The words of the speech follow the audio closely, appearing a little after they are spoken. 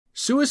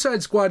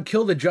Suicide Squad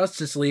Kill the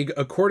Justice League,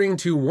 according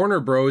to Warner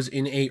Bros.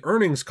 In a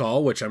earnings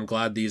call, which I'm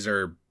glad these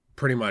are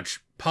pretty much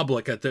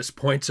public at this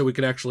point so we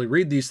can actually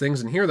read these things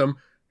and hear them,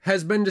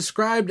 has been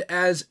described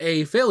as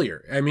a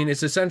failure. I mean,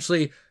 it's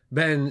essentially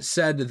been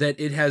said that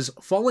it has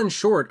fallen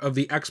short of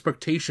the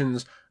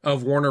expectations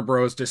of Warner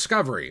Bros.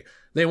 Discovery.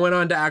 They went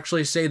on to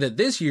actually say that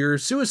this year,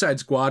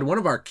 Suicide Squad, one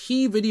of our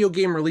key video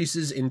game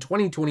releases in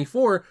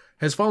 2024,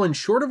 has fallen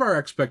short of our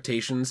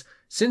expectations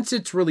since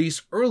its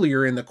release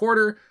earlier in the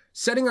quarter,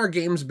 setting our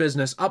games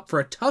business up for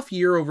a tough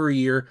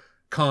year-over-year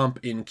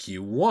comp in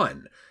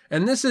Q1.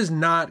 And this is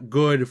not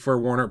good for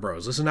Warner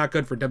Bros. This is not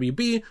good for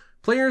WB.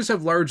 Players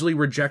have largely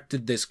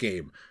rejected this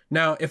game.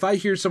 Now, if I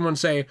hear someone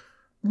say,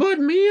 "But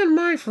me and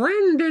my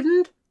friend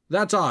didn't,"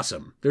 that's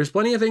awesome. There's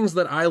plenty of things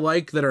that I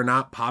like that are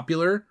not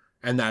popular,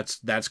 and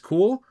that's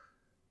cool.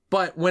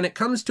 But when it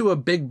comes to a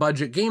big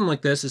budget game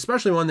like this,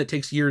 especially one that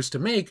takes years to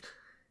make,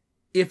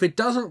 if it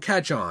doesn't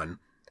catch on,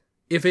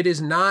 if it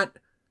is not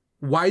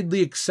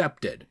widely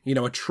accepted,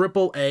 a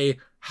AAA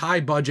high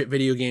budget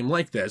video game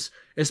like this,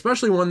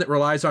 especially one that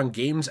relies on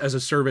games as a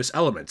service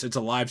elements. It's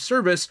a live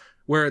service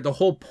where the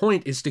whole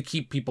point is to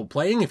keep people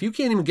playing. If you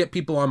can't even get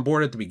people on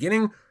board at the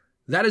beginning,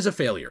 that is a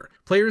failure.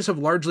 Players have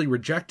largely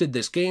rejected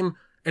this game,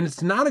 and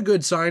it's not a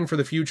good sign for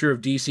the future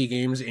of DC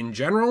games in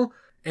general,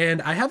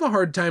 and I have a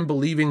hard time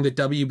believing that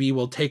WB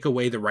will take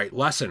away the right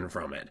lesson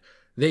from it.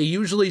 They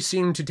usually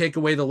seem to take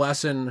away the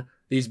lesson,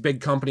 these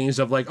big companies,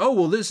 of like, oh,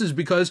 well, this is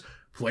because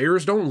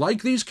players don't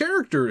like these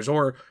characters,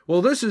 or,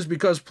 well, this is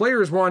because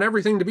players want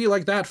everything to be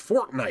like that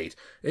Fortnite.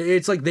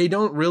 It's like they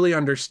don't really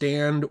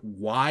understand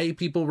why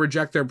people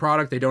reject their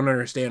product. They don't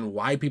understand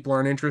why people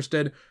aren't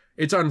interested.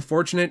 It's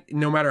unfortunate,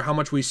 no matter how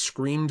much we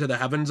scream to the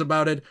heavens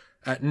about it,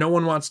 no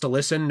one wants to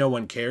listen, no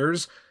one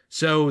cares,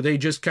 so they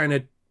just kind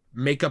of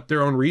make up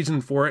their own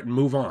reason for it and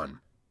move on.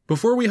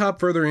 Before we hop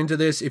further into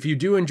this, if you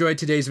do enjoy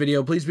today's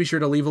video, please be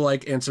sure to leave a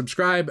like and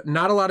subscribe.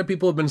 Not a lot of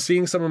people have been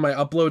seeing some of my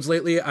uploads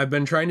lately. I've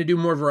been trying to do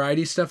more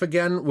variety stuff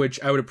again,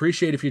 which I would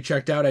appreciate if you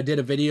checked out. I did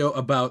a video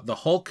about the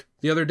Hulk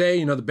the other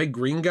day, the big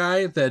green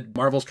guy that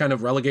Marvel's kind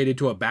of relegated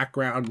to a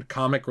background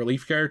comic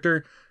relief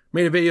character.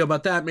 Made a video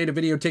about that, made a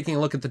video taking a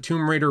look at the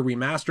Tomb Raider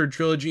Remastered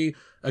trilogy,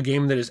 a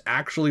game that is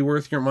actually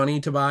worth your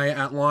money to buy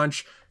at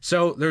launch.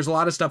 So there's a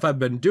lot of stuff I've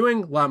been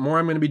doing, a lot more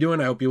I'm going to be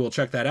doing. I hope you will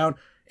check that out.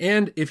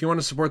 And if you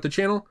want to support the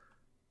channel,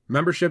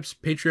 memberships,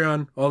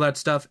 Patreon, all that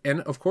stuff,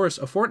 and of course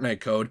a Fortnite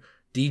code,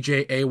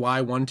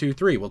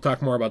 DJAY123. We'll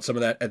talk more about some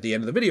of that at the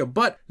end of the video,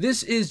 but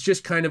this is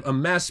just kind of a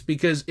mess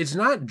because it's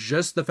not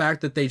just the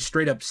fact that they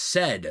straight up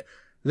said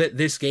that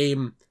this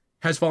game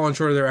has fallen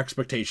short of their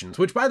expectations,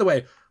 which, by the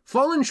way,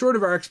 fallen short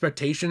of our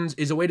expectations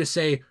is a way to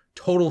say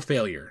total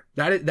failure.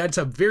 That's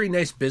a very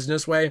nice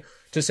business way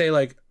to say,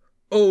 like,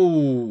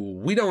 oh,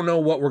 we don't know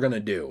what we're going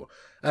to do.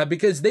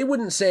 Because they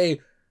wouldn't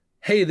say,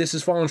 hey, this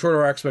has fallen short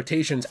of our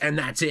expectations, and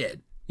that's it.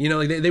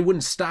 They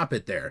wouldn't stop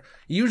it there.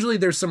 Usually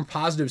there's some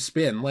positive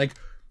spin. Like,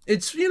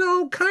 it's,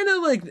 kind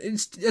of like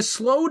it's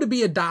slow to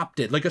be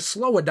adopted, like a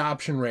slow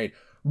adoption rate.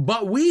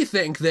 But we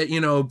think that,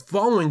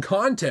 following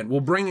content will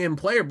bring in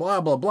player,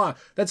 blah, blah, blah.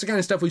 That's the kind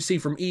of stuff we see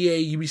from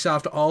EA,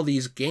 Ubisoft, all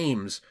these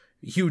games,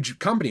 huge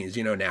companies,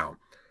 now.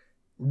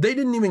 They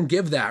didn't even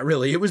give that,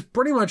 really. It was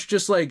pretty much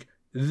just like,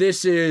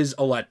 this is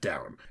a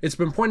letdown. It's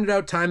been pointed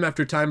out time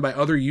after time by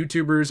other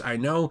YouTubers. I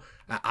know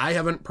I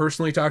haven't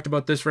personally talked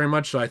about this very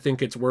much, so I think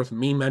it's worth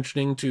me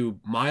mentioning to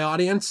my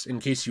audience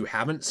in case you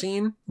haven't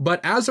seen. But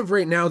as of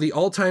right now, the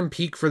all-time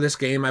peak for this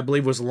game, I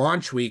believe, was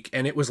launch week,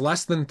 and it was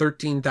less than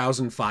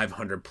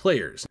 13,500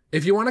 players.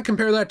 If you want to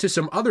compare that to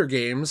some other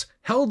games,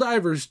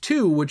 Helldivers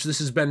 2, which this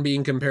has been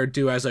being compared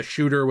to as a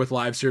shooter with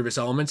live service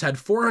elements, had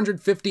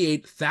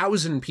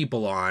 458,000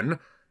 people on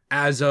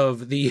as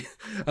of the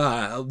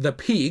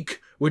peak,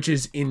 which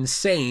is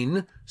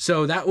insane.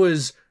 So that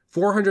was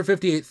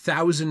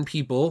 458,000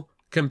 people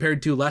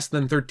compared to less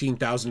than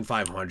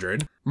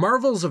 13,500.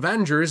 Marvel's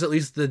Avengers, at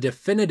least the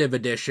definitive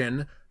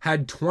edition,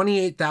 had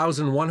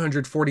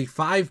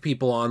 28,145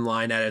 people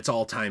online at its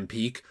all-time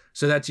peak.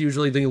 So that's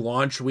usually the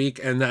launch week,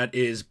 and that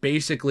is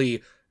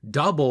basically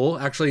double,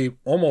 actually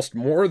almost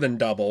more than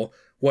double,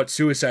 what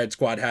Suicide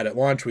Squad had at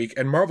launch week.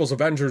 And Marvel's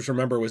Avengers,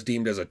 remember, was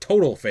deemed as a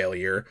total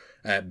failure,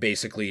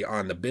 basically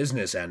on the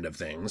business end of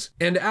things.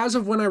 And as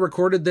of when I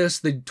recorded this,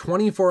 the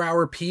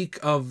 24-hour peak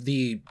of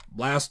the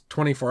last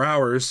 24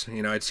 hours,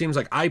 it seems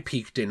like I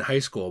peaked in high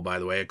school, by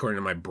the way, according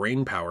to my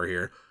brain power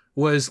here,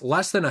 was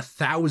less than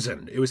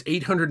 1,000. It was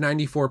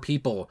 894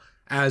 people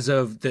as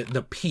of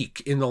the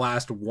peak in the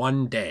last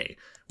one day,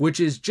 which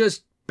is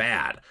just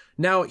bad.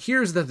 Now,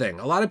 here's the thing.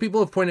 A lot of people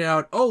have pointed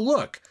out, oh,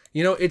 look,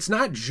 it's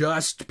not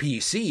just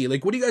PC.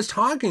 Like, what are you guys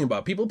talking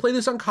about? People play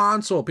this on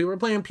console. People are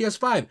playing on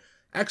PS5,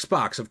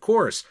 Xbox, of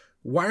course.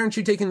 Why aren't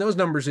you taking those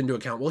numbers into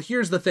account? Well,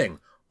 here's the thing.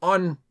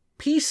 On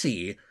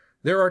PC,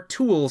 there are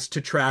tools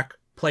to track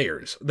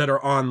players that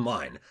are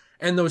online.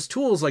 And those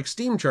tools, like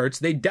Steam charts,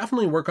 they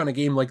definitely work on a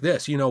game like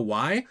this. You know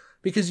why?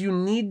 Because you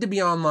need to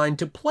be online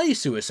to play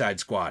Suicide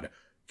Squad,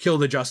 Kill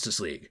the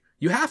Justice League.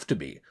 You have to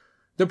be.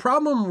 The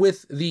problem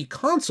with the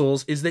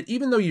consoles is that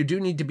even though you do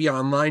need to be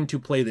online to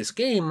play this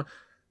game,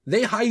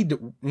 they hide,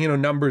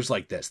 numbers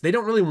like this. They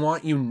don't really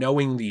want you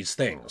knowing these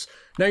things.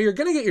 Now, you're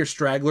going to get your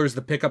stragglers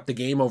that pick up the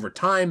game over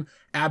time,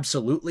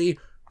 absolutely,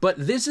 but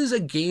this is a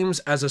games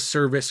as a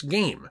service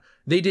game.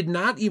 They did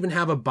not even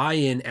have a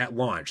buy-in at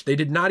launch. They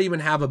did not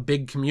even have a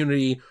big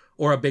community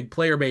or a big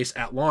player base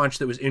at launch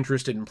that was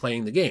interested in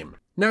playing the game.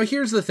 Now,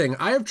 here's the thing.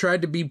 I have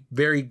tried to be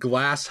very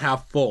glass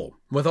half full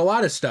with a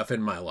lot of stuff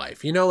in my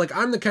life.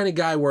 I'm the kind of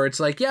guy where it's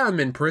like, yeah, I'm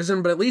in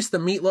prison, but at least the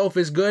meatloaf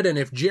is good, and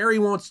if Jerry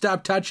won't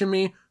stop touching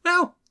me,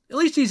 well, at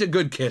least he's a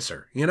good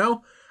kisser,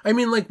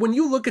 when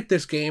you look at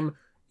this game,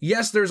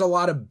 yes, there's a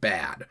lot of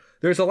bad.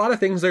 There's a lot of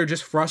things that are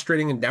just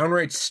frustrating and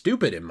downright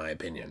stupid, in my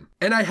opinion.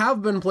 And I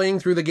have been playing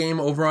through the game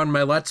over on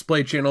my Let's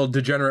Play channel,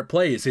 Degenerate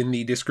Plays, in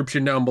the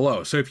description down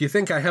below. So if you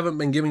think I haven't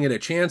been giving it a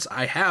chance,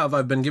 I have.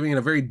 I've been giving it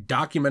a very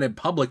documented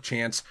public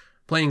chance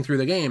playing through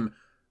the game.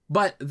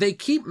 But they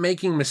keep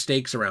making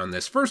mistakes around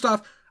this. First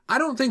off, I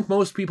don't think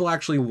most people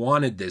actually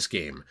wanted this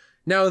game.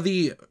 Now,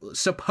 the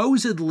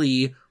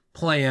supposedly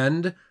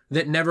planned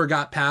that never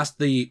got past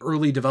the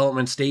early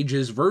development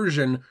stages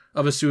version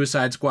of a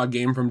Suicide Squad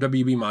game from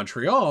WB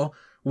Montreal,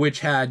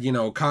 which had,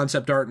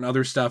 concept art and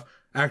other stuff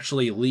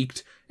actually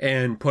leaked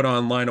and put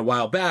online a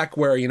while back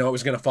where, it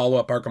was going to follow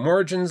up Arkham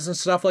Origins and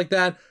stuff like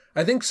that.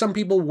 I think some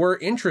people were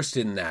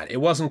interested in that.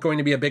 It wasn't going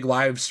to be a big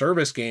live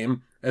service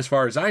game, as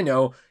far as I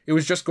know. It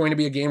was just going to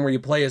be a game where you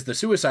play as the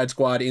Suicide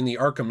Squad in the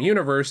Arkham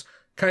universe,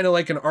 kind of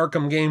like an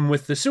Arkham game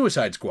with the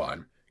Suicide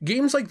Squad.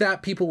 Games like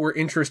that people were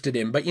interested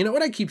in, but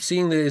what I keep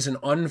seeing that is an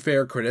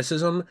unfair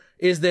criticism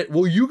is that,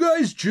 well, you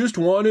guys just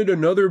wanted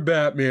another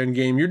Batman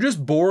game. You're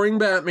just boring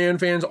Batman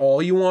fans.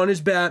 All you want is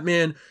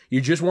Batman.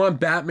 You just want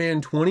Batman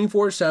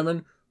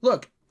 24/7.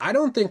 Look, I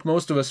don't think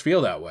most of us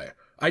feel that way.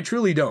 I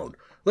truly don't.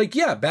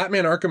 Yeah,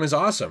 Batman Arkham is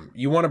awesome.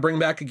 You want to bring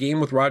back a game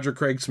with Roger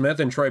Craig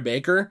Smith and Troy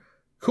Baker?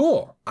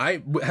 Cool.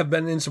 I have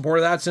been in support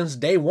of that since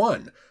day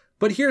one.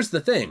 But here's the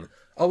thing.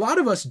 A lot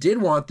of us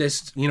did want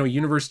this,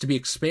 universe to be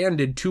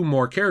expanded to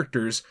more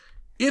characters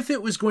if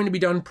it was going to be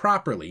done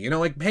properly.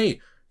 Hey,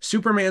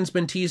 Superman's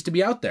been teased to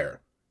be out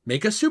there.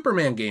 Make a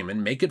Superman game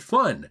and make it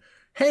fun.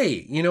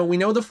 Hey, we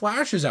know the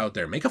Flash is out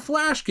there. Make a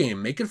Flash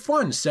game. Make it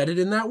fun. Set it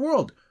in that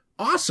world.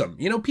 Awesome.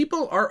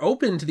 People are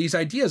open to these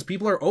ideas.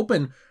 People are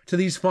open to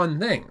these fun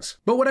things.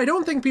 But what I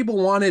don't think people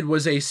wanted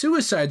was a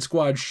Suicide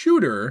Squad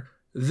shooter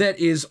that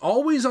is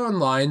always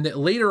online, that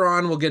later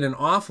on will get an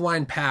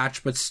offline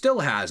patch but still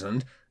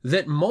hasn't,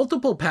 that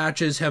multiple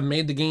patches have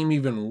made the game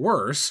even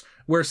worse,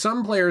 where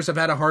some players have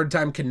had a hard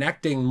time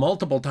connecting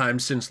multiple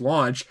times since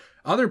launch.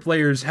 Other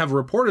players have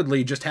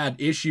reportedly just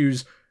had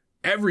issues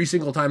every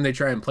single time they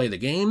try and play the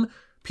game.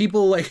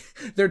 People,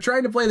 they're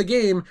trying to play the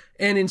game,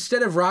 and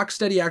instead of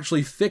Rocksteady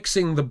actually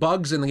fixing the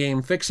bugs in the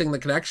game, fixing the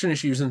connection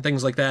issues and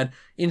things like that,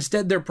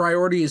 instead their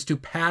priority is to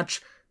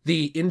patch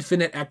the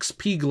infinite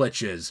XP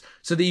glitches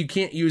so that you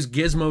can't use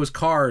Gizmo's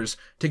cars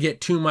to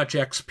get too much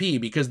XP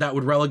because that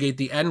would relegate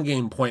the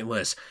endgame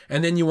pointless,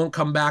 and then you won't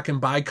come back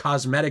and buy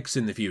cosmetics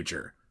in the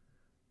future.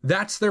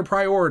 That's their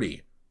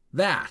priority.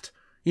 That.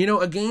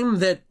 A game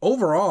that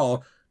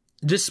overall,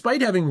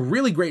 despite having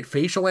really great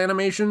facial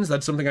animations,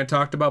 that's something I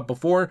talked about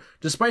before,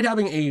 despite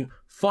having a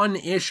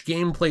fun-ish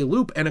gameplay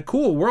loop and a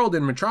cool world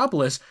in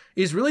Metropolis,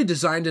 is really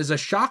designed as a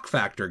shock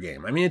factor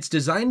game. It's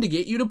designed to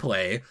get you to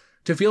play,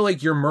 to feel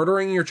like you're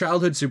murdering your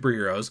childhood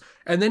superheroes,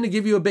 and then to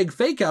give you a big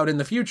fake out in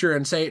the future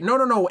and say,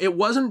 no, it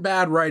wasn't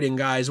bad writing,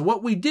 guys.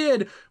 What we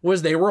did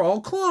was they were all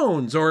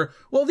clones, or,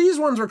 well, these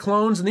ones were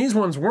clones and these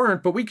ones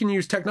weren't, but we can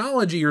use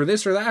technology or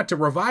this or that to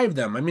revive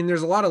them.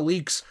 There's a lot of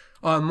leaks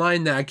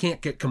online that I can't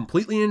get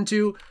completely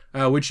into,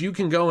 which you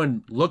can go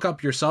and look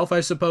up yourself, I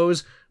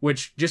suppose,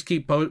 which just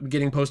keep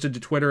getting posted to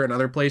Twitter and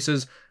other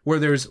places where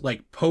there's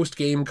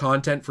post-game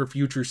content for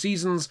future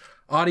seasons,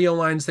 audio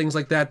lines, things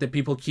like that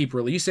people keep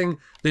releasing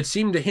that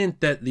seem to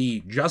hint that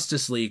the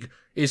Justice League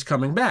is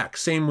coming back.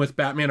 Same with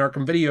Batman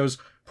Arkham videos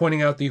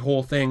pointing out the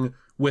whole thing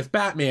with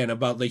Batman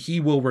about the he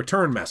will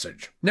return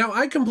message. Now,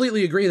 I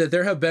completely agree that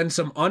there have been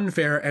some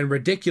unfair and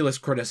ridiculous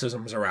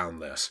criticisms around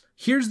this.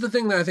 Here's the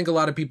thing that I think a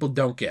lot of people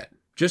don't get.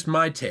 Just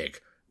my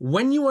take.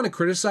 When you want to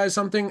criticize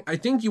something, I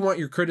think you want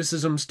your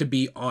criticisms to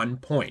be on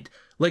point.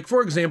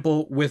 For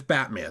example, with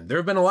Batman, there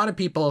have been a lot of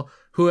people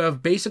who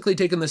have basically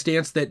taken the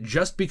stance that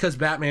just because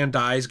Batman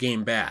dies,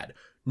 game bad.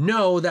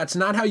 No, that's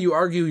not how you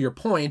argue your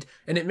point,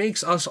 and it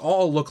makes us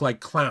all look like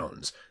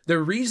clowns. The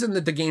reason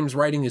that the game's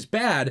writing is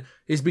bad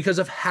is because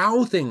of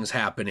how things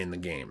happen in the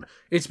game.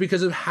 It's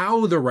because of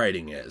how the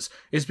writing is.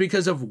 It's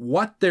because of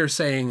what they're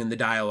saying in the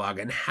dialogue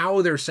and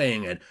how they're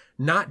saying it,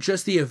 not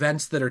just the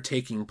events that are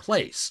taking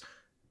place.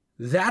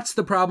 That's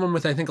the problem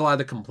with, I think, a lot of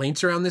the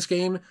complaints around this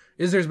game,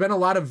 is there's been a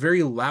lot of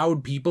very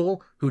loud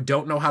people who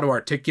don't know how to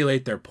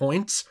articulate their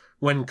points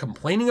when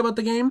complaining about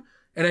the game,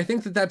 and I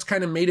think that that's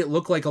kind of made it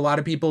look like a lot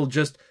of people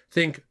just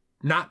think,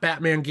 not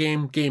Batman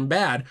game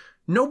bad.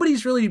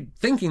 Nobody's really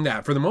thinking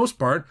that for the most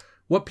part.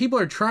 What people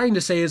are trying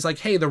to say is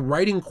hey, the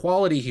writing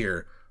quality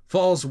here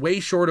falls way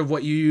short of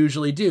what you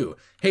usually do.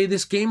 Hey,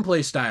 this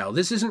gameplay style,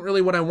 this isn't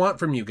really what I want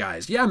from you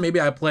guys. Yeah,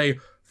 maybe I play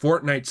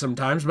Fortnite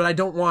sometimes, but I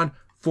don't want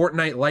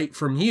Fortnite Lite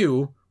from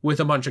you with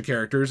a bunch of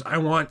characters. I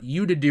want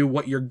you to do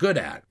what you're good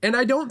at. And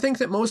I don't think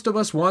that most of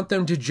us want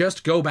them to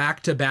just go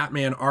back to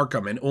Batman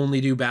Arkham and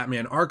only do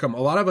Batman Arkham. A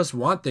lot of us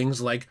want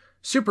things like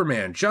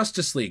Superman,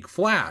 Justice League,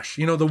 Flash,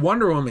 you know, the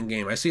Wonder Woman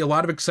game. I see a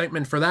lot of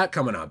excitement for that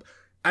coming up.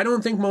 I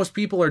don't think most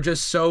people are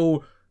just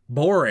so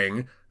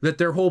boring that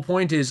their whole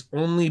point is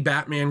only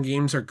Batman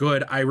games are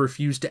good. I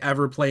refuse to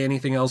ever play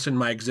anything else in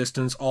my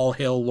existence. All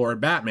hail Lord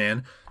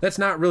Batman. That's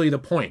not really the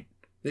point.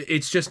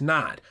 It's just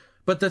not.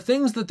 But the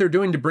things that they're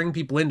doing to bring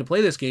people in to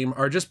play this game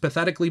are just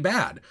pathetically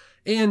bad.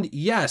 And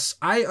yes,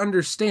 I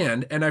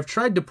understand, and I've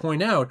tried to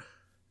point out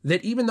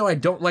that even though I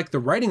don't like the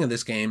writing of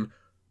this game,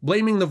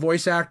 blaming the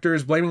voice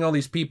actors, blaming all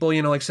these people,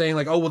 you know, like saying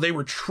like, oh, well, they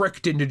were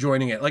tricked into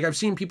joining it. Like I've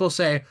seen people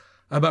say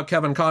about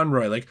Kevin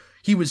Conroy, like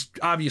he was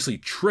obviously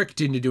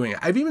tricked into doing it.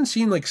 I've even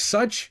seen like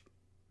such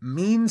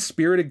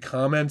mean-spirited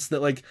comments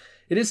that like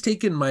it has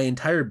taken my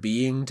entire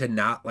being to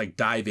not like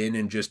dive in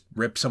and just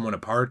rip someone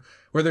apart,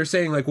 where they're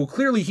saying like, well,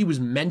 clearly he was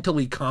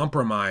mentally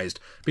compromised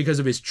because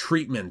of his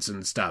treatments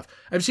and stuff.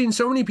 I've seen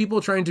so many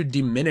people trying to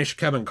diminish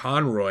Kevin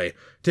Conroy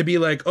to be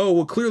like, oh,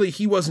 well, clearly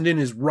he wasn't in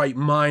his right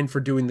mind for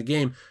doing the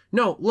game.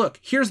 No, look,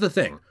 here's the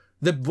thing.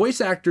 The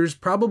voice actors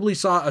probably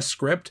saw a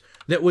script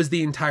that was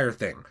the entire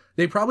thing.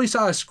 They probably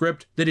saw a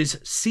script that is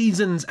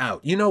seasons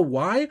out. You know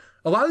why?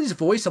 A lot of these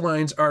voice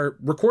lines are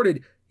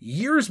recorded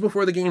years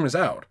before the game is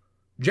out.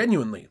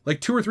 Genuinely,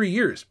 like 2 or 3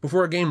 years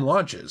before a game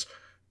launches.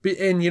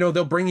 And, you know,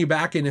 they'll bring you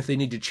back in if they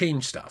need to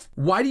change stuff.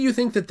 Why do you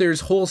think that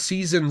there's whole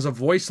seasons of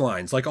voice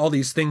lines, like all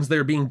these things that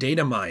are being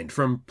data mined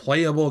from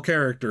playable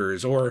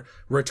characters or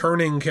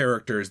returning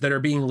characters that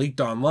are being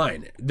leaked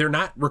online? They're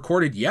not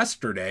recorded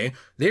yesterday.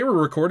 They were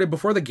recorded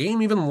before the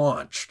game even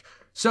launched.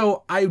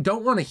 So I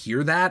don't want to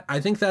hear that. I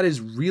think that is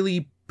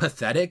really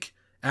pathetic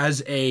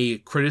as a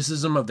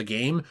criticism of the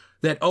game,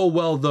 that, oh,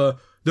 well, the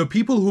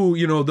people who,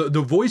 you know,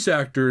 the voice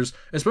actors,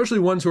 especially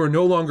ones who are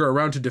no longer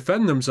around to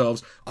defend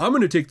themselves, I'm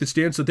going to take the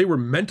stance that they were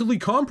mentally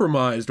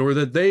compromised, or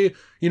that they,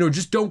 you know,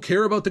 just don't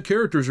care about the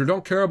characters or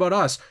don't care about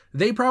us.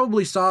 They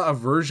probably saw a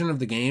version of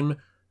the game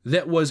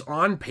that was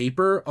on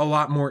paper a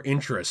lot more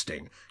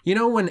interesting. You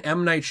know, when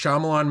M. Night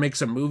Shyamalan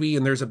makes a movie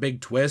and there's a big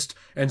twist,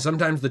 and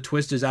sometimes the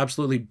twist is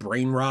absolutely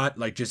brain rot,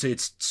 like just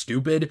it's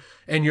stupid,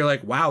 and you're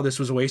like, wow, this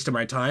was a waste of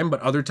my time, but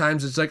other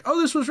times it's like,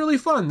 oh, this was really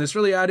fun, this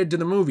really added to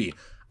the movie.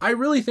 I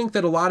really think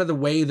that a lot of the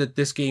way that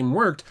this game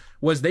worked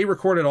was they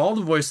recorded all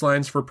the voice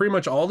lines for pretty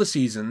much all the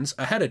seasons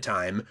ahead of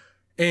time,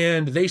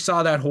 and they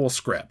saw that whole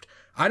script.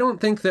 I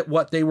don't think that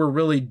what they were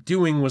really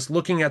doing was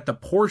looking at the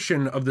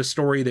portion of the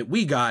story that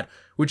we got,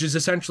 which is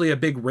essentially a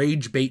big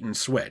rage bait and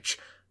switch.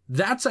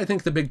 That's, I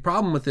think, the big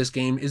problem with this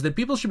game, is that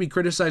people should be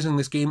criticizing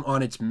this game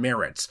on its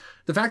merits.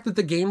 The fact that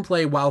the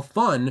gameplay, while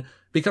fun,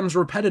 becomes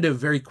repetitive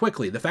very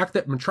quickly. The fact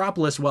that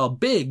Metropolis, while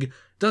big,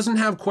 doesn't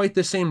have quite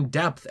the same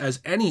depth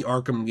as any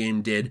Arkham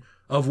game did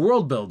of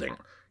world building.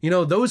 You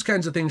know, those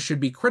kinds of things should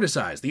be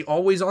criticized. The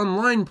always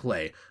online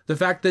play. The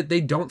fact that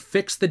they don't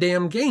fix the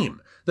damn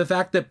game. The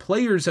fact that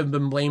players have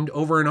been blamed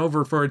over and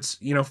over for its,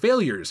 you know,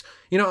 failures.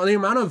 You know, the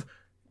amount of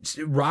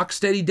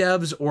Rocksteady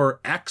devs or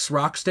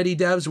ex-Rocksteady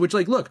devs, which,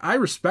 like, look, I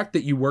respect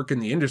that you work in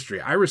the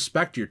industry. I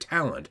respect your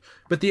talent.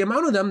 But the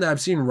amount of them that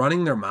I've seen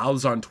running their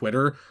mouths on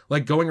Twitter,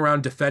 like going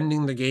around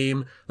defending the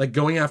game, like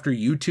going after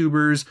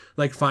YouTubers,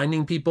 like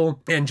finding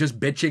people and just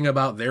bitching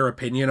about their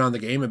opinion on the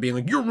game and being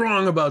like, you're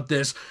wrong about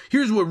this.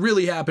 Here's what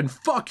really happened.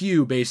 Fuck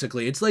you,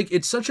 basically. It's like,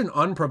 it's such an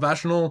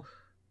unprofessional,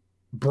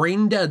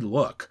 brain-dead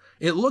look.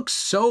 It looks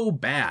so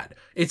bad.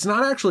 It's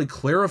not actually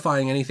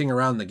clarifying anything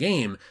around the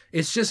game.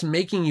 It's just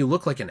making you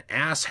look like an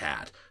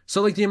asshat.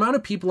 So, like, the amount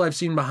of people I've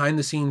seen behind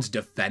the scenes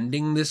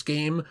defending this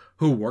game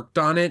who worked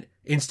on it,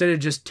 instead of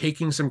just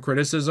taking some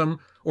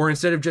criticism, or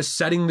instead of just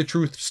setting the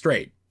truth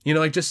straight. You know,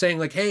 like just saying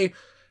like, hey,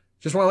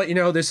 just want to let you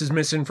know this is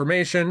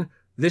misinformation.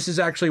 This is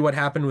actually what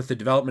happened with the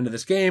development of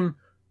this game.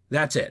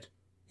 That's it.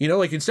 You know,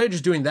 like, instead of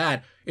just doing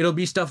that, it'll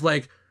be stuff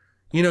like,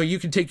 you know, you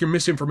can take your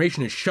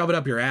misinformation and shove it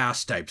up your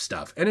ass type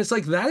stuff. And it's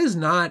like, that is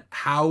not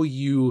how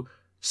you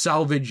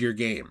salvage your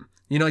game.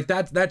 You know, like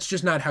that's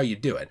just not how you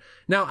do it.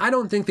 Now, I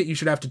don't think that you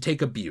should have to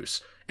take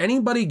abuse.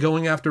 Anybody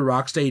going after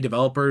Rocksteady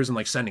developers and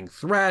like sending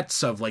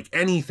threats of like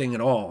anything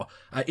at all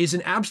is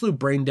an absolute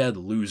brain dead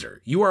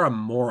loser. You are a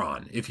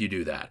moron if you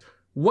do that.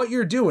 What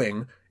you're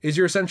doing is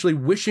you're essentially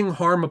wishing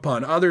harm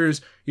upon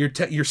others.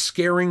 You're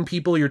scaring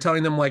people. You're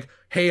telling them like,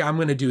 hey, I'm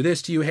going to do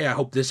this to you. Hey, I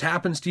hope this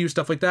happens to you.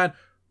 Stuff like that.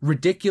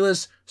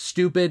 Ridiculous,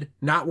 stupid,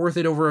 not worth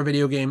it over a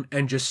video game,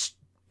 and just,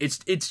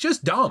 it's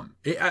just dumb.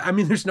 I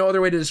mean, there's no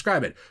other way to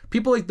describe it.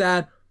 People like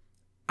that,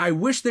 I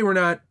wish they were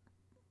not,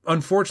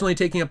 unfortunately,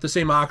 taking up the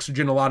same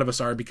oxygen a lot of us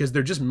are, because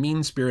they're just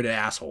mean-spirited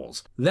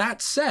assholes.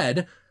 That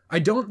said, I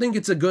don't think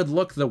it's a good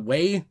look the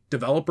way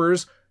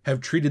developers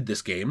have treated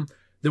this game.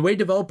 the way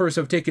developers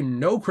have taken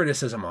no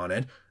criticism on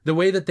it, the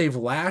way that they've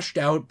lashed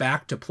out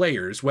back to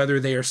players, whether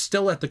they are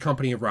still at the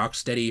company of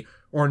Rocksteady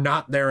or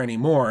not there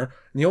anymore.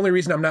 And the only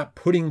reason I'm not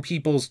putting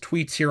people's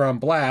tweets here on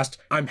blast,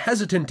 I'm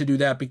hesitant to do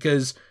that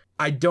because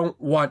I don't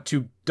want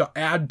to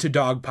add to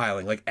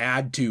dogpiling, like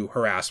add to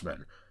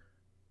harassment.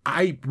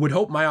 I would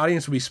hope my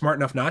audience would be smart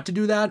enough not to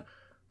do that,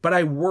 but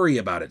I worry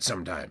about it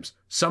sometimes.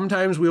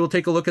 Sometimes we will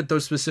take a look at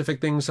those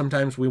specific things,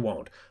 sometimes we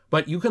won't.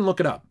 But you can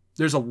look it up.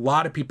 There's a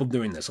lot of people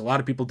doing this, a lot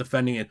of people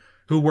defending it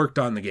who worked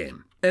on the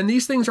game. And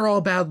these things are all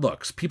bad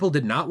looks. People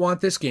did not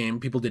want this game.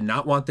 People did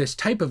not want this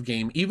type of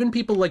game. Even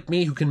people like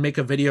me who can make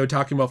a video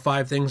talking about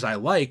 5 things I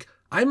like,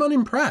 I'm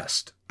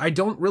unimpressed. I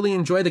don't really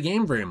enjoy the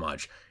game very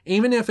much.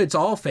 Even if it's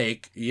all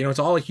fake, it's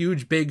all a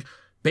huge, big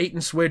bait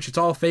and switch, it's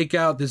all fake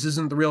out, this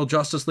isn't the real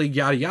Justice League,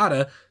 yada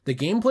yada, the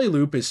gameplay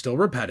loop is still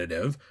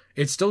repetitive.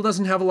 It still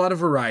doesn't have a lot of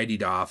variety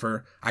to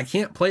offer. I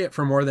can't play it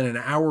for more than an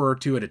hour or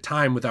 2 at a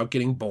time without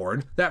getting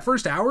bored. That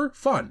first hour,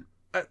 fun.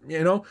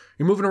 You're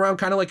moving around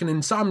kind of like an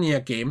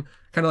Insomniac game,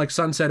 kind of like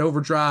Sunset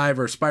Overdrive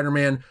or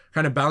Spider-Man,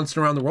 kind of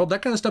bouncing around the world.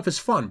 That kind of stuff is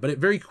fun, but it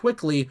very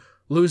quickly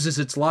loses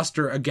its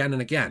luster again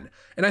and again.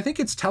 And I think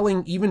it's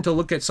telling even to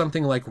look at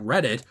something like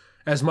Reddit,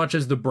 as much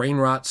as the brain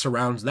rot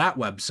surrounds that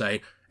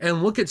website,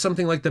 and look at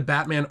something like the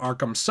Batman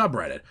Arkham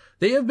subreddit.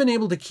 They have been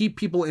able to keep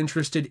people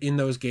interested in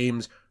those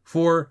games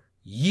for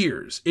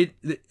years.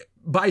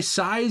 By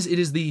size, it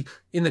is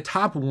in the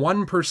top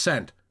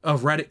 1%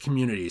 of Reddit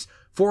communities.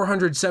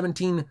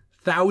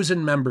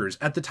 417,000 members.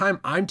 At the time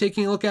I'm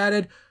taking a look at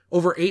it,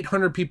 over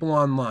 800 people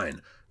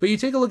online. But you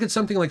take a look at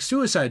something like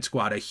Suicide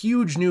Squad, a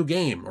huge new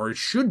game, or it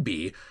should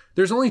be,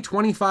 there's only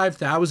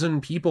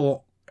 25,000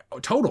 people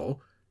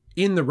total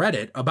in the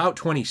Reddit, about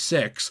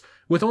 26,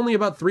 with only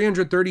about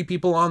 330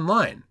 people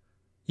online.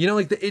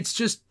 It's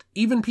just,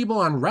 even people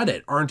on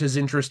Reddit aren't as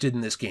interested in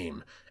this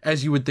game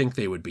as you would think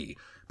they would be.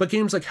 But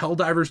games like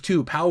Helldivers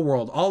 2,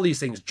 Palworld, all these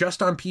things,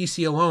 just on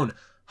PC alone,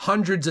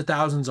 hundreds of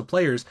thousands of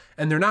players,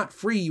 and they're not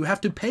free. You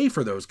have to pay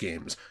for those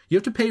games. You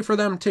have to pay for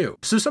them too.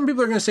 So some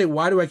people are going to say,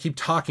 why do I keep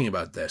talking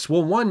about this?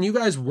 Well, one, you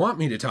guys want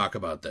me to talk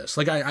about this.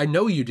 I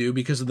know you do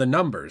because of the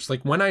numbers.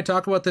 When I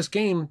talk about this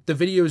game, the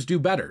videos do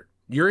better.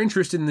 You're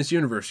interested in this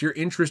universe. You're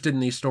interested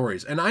in these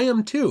stories. And I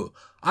am too.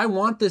 I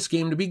want this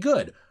game to be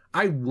good.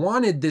 I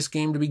wanted this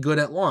game to be good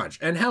at launch.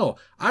 And hell,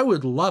 I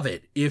would love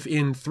it if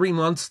in 3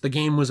 months the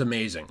game was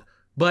amazing.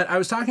 But I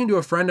was talking to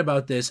a friend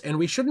about this, and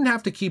we shouldn't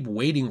have to keep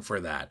waiting for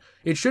that.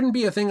 It shouldn't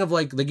be a thing of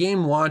the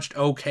game launched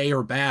okay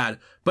or bad,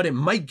 but it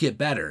might get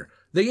better.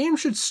 The game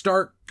should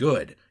start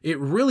good. It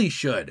really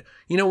should.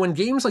 When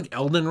games like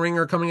Elden Ring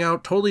are coming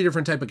out, totally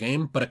different type of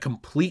game, but a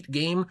complete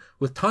game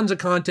with tons of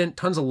content,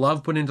 tons of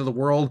love put into the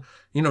world,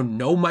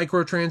 no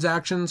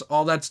microtransactions,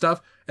 all that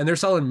stuff, and they're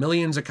selling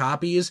millions of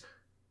copies,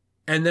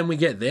 and then we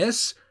get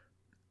this,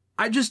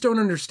 I just don't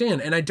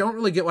understand, and I don't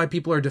really get why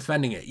people are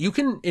defending it. You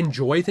can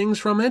enjoy things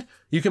from it.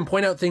 You can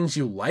point out things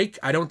you like.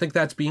 I don't think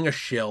that's being a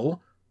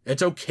shill.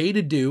 It's okay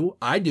to do.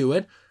 I do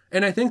it.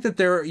 And I think that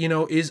there,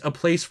 is a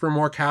place for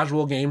more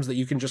casual games that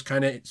you can just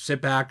kind of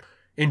sit back,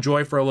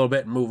 enjoy for a little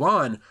bit, and move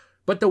on.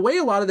 But the way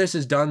a lot of this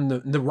is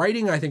done, the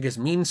writing, I think, is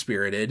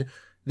mean-spirited.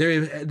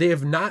 They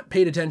have not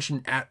paid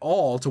attention at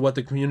all to what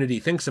the community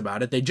thinks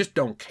about it. They just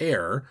don't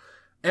care.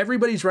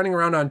 Everybody's running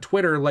around on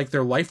Twitter like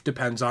their life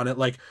depends on it.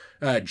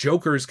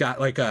 Joker's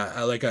got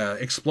a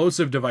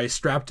explosive device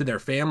strapped to their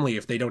family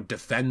if they don't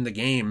defend the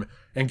game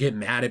and get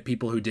mad at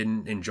people who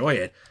didn't enjoy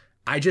it.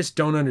 I just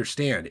don't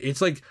understand.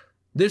 It's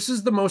this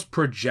is the most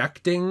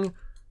projecting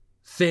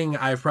thing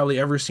I've probably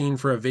ever seen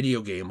for a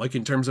video game,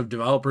 in terms of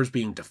developers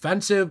being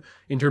defensive,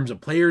 in terms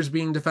of players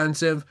being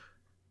defensive.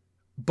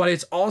 But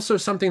it's also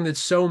something that's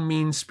so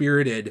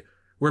mean-spirited,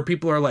 where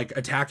people are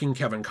attacking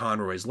Kevin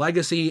Conroy's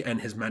legacy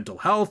and his mental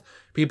health.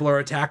 People are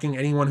attacking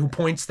anyone who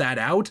points that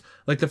out.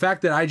 The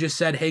fact that I just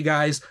said, hey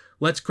guys,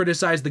 let's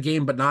criticize the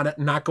game, but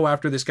not go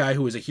after this guy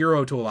who is a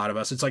hero to a lot of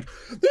us. It's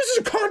this is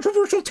a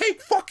controversial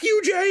take. Fuck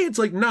you, Jay. It's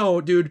no,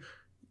 dude,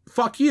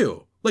 fuck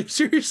you.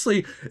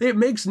 Seriously, it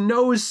makes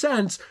no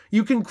sense.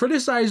 You can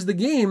criticize the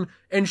game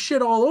and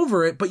shit all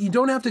over it, but you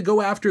don't have to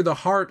go after the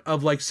heart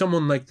of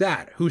someone like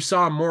that who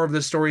saw more of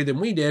the story than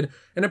we did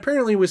and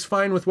apparently was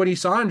fine with what he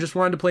saw and just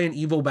wanted to play an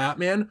evil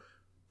Batman.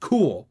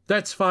 Cool.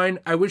 That's fine.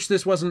 I wish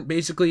this wasn't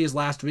basically his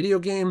last video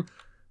game,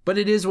 but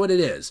it is what it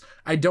is.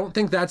 I don't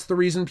think that's the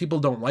reason people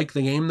don't like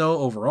the game, though,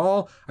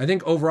 overall. I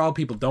think overall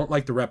people don't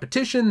like the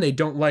repetition. They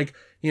don't like,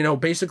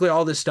 basically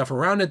all this stuff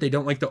around it. They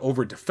don't like the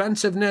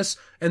over-defensiveness,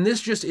 and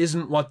this just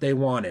isn't what they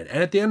wanted.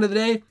 And at the end of the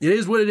day, it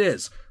is what it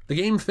is. The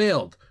game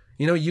failed.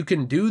 You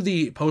can do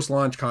the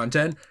post-launch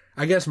content.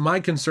 I guess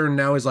my concern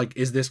now is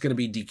is this going to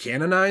be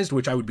decanonized,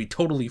 which I would be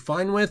totally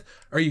fine with?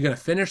 Are you going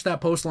to finish that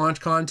post-launch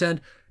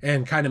content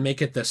and kind of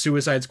make it the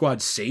Suicide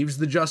Squad saves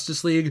the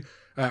Justice League?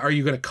 Are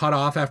you going to cut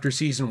off after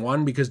season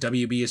 1 because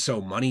WB is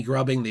so money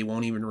grubbing they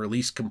won't even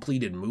release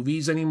completed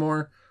movies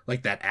anymore?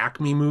 Like that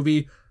Acme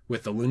movie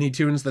with the Looney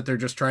Tunes that they're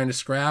just trying to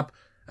scrap?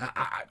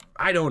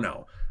 I don't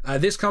know.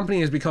 This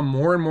company has become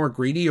more and more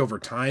greedy over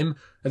time.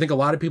 I think a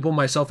lot of people,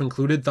 myself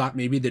included, thought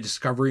maybe the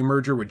Discovery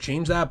merger would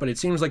change that, but it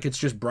seems like it's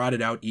just brought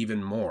it out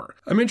even more.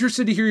 I'm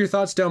interested to hear your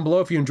thoughts down below.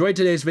 If you enjoyed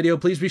today's video,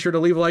 please be sure to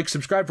leave a like,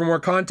 subscribe for more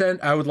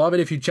content. I would love it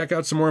if you check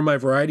out some more of my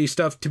variety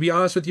stuff. To be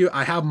honest with you,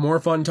 I have more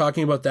fun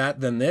talking about that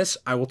than this.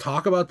 I will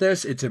talk about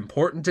this. It's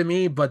important to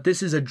me, but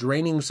this is a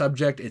draining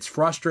subject. It's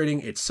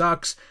frustrating. It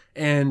sucks.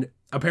 And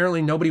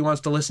apparently nobody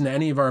wants to listen to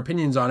any of our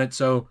opinions on it.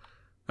 So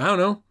I don't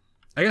know.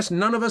 I guess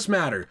none of us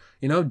matter.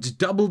 You know, just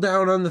double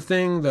down on the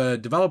thing. The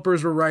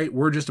developers were right.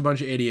 We're just a bunch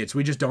of idiots.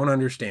 We just don't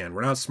understand.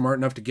 We're not smart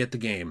enough to get the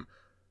game.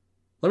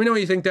 Let me know what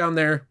you think down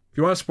there. If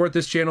you want to support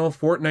this channel,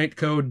 Fortnite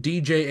code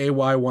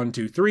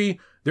DJAY123.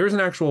 There's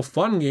an actual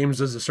fun games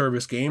as a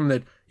service game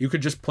that you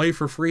could just play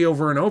for free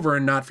over and over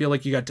and not feel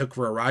like you got took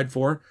for a ride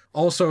for.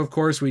 Also, of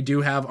course, we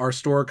do have our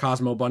store,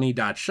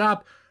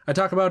 CosmoBunny.shop. I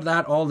talk about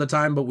that all the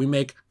time, but we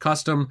make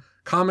custom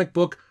comic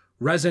book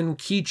resin,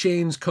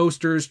 keychains,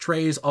 coasters,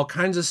 trays, all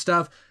kinds of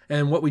stuff.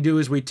 And what we do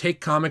is we take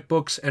comic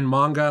books and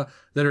manga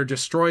that are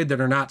destroyed, that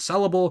are not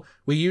sellable.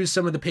 We use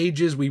some of the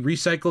pages, we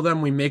recycle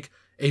them, we make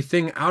a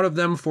thing out of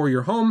them for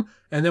your home,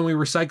 and then we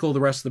recycle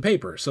the rest of the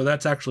paper. So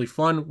that's actually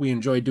fun. We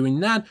enjoy doing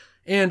that.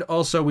 And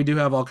also we do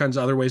have all kinds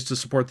of other ways to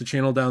support the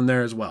channel down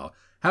there as well.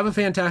 Have a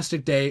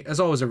fantastic day. As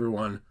always,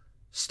 everyone,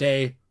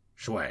 stay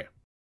shui.